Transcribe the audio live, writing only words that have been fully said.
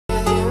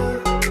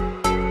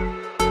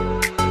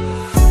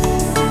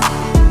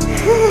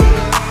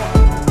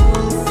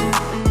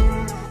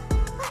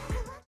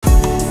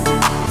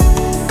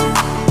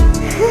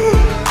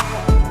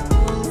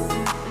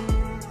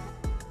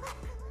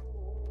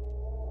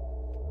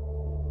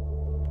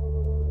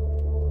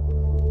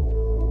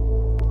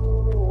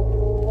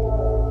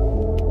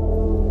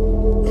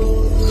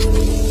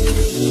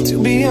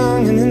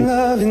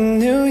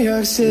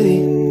York City.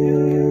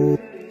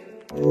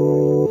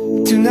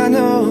 Do not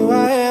know who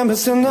I am, but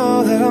still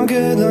know that I'm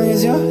good long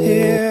as you're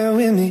here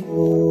with me.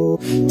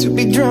 To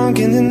be drunk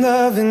and in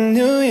love in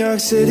New York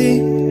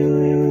City.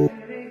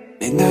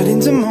 Midnight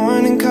into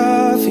morning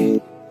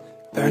coffee,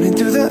 burning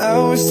through the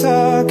hours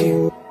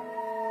talking.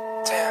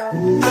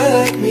 Damn, I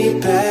like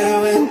me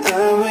better when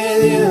I'm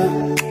with you.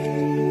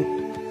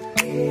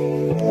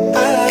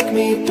 I like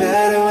me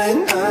better when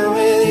I'm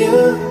with you.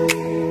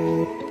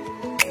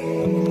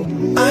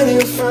 I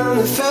knew from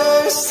the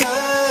first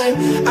time,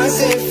 I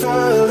stayed for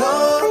a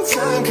long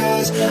time,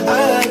 'cause I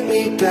like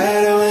me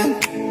better when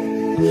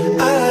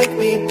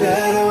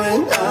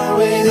I'm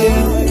with you.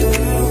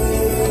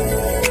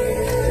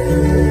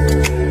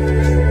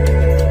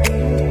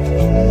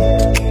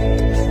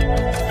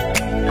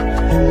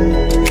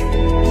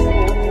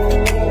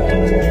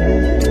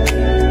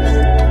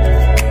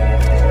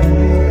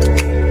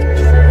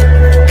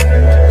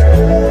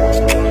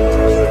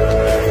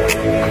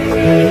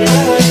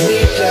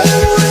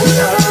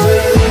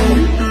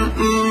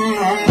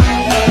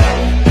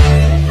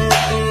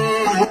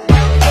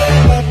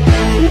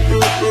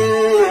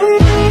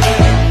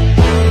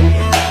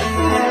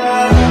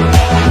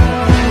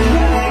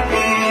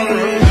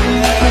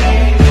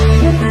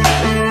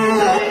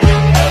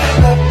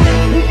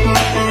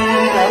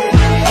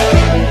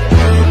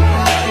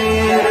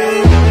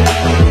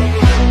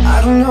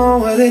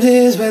 It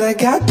is, but I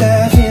got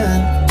that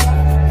feeling.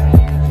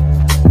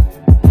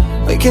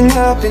 Waking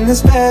up in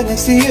this bed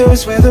next to you,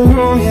 swear the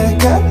room, yeah,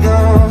 got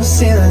no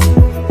ceiling.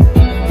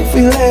 If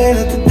we lay,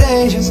 let the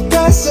day just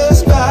pass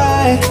us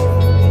by.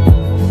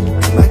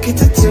 I might get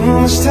to too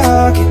much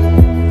talking,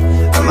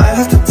 I might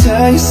have to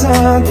tell you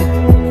something.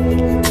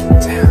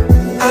 Damn,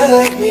 I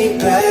like me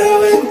better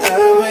when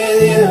I'm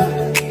with you.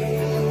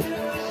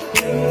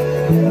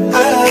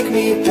 I like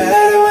me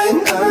better when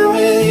I'm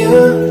with you.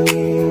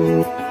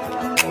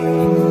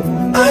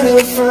 I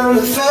knew from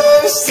the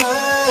first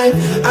time,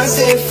 I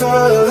stayed for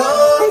a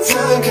long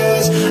time,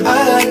 'cause I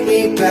like me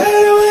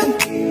better when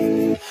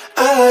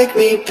I'm with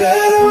you.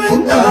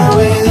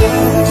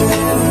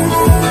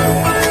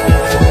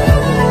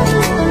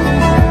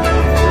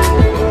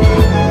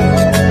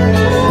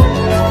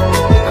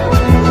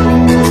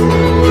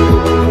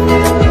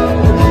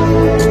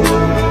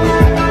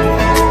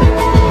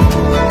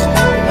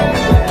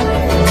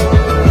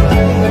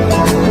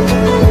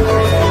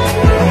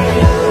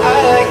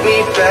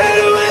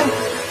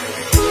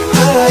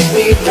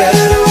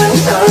 Better when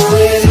I'm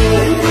with you.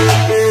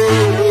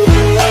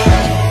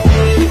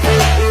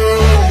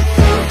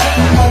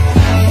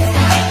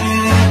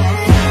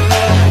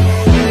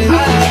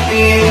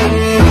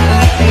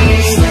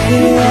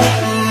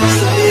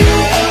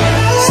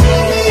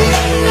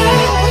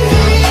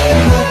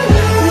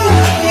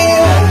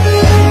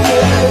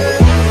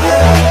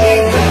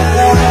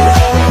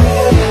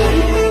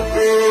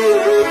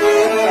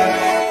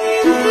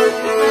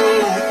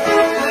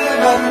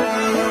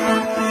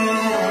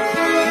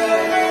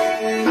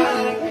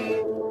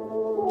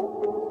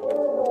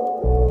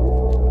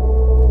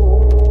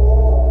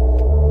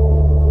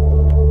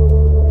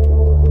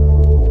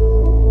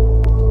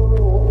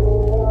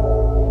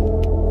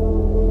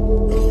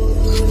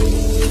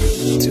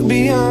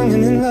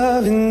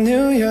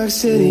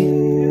 City.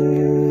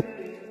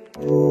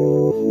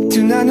 Do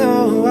not know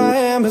who I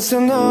am, but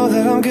still know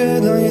that I'm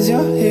good long as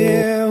you're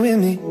here with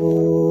me.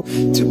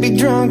 To be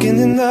drunk and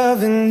in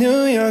love in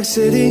New York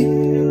City.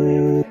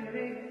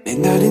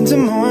 Midnight into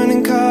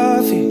morning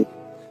coffee,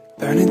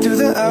 burning through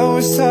the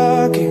hours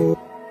talking.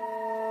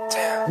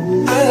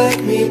 Damn, I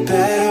like me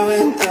better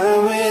when I'm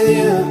with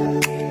you.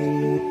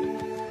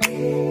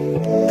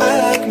 I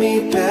like me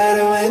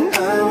better when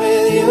I'm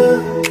with you.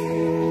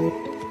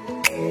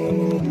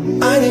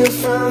 I knew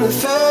from the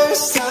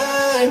first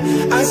time,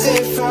 I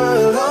stayed for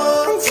a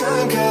long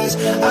time, 'cause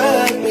I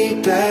like me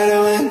better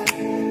when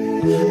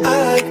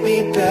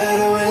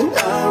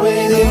I'm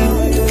with you.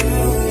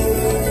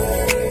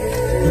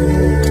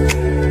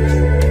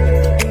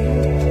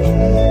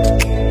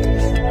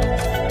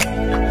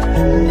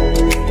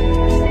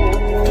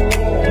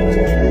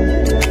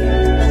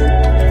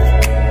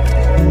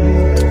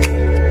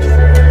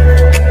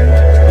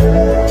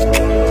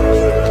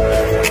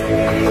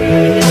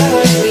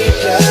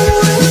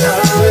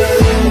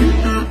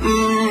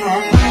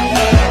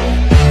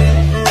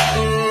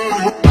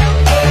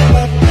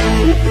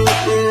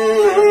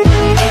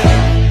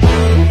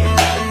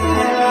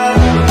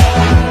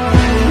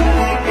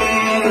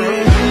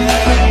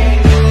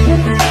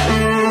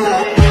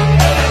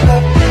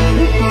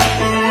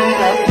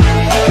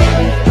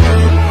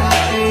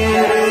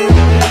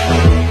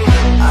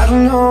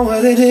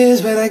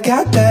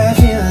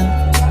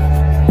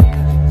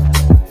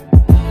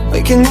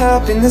 Waking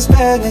up in this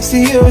bed next to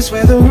you,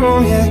 swear the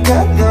room, yeah,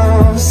 got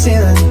no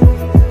ceiling.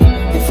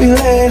 If we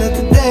lay, let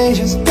the day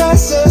just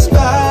pass us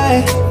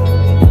by.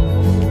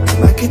 I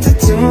might get to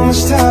too much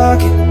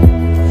talking,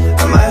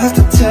 I might have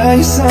to tell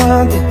you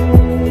something.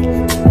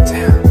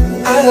 Damn,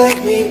 I like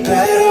me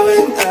better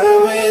when I'm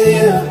with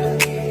you.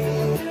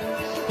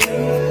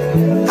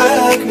 I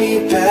like me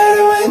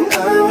better when I'm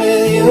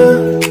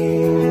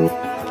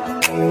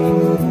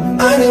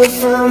I knew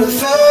from the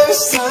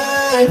first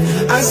time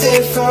I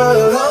stayed for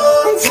a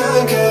long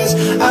time, 'cause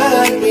I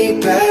like me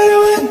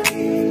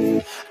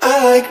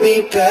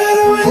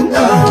better when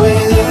I'm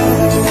with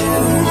you.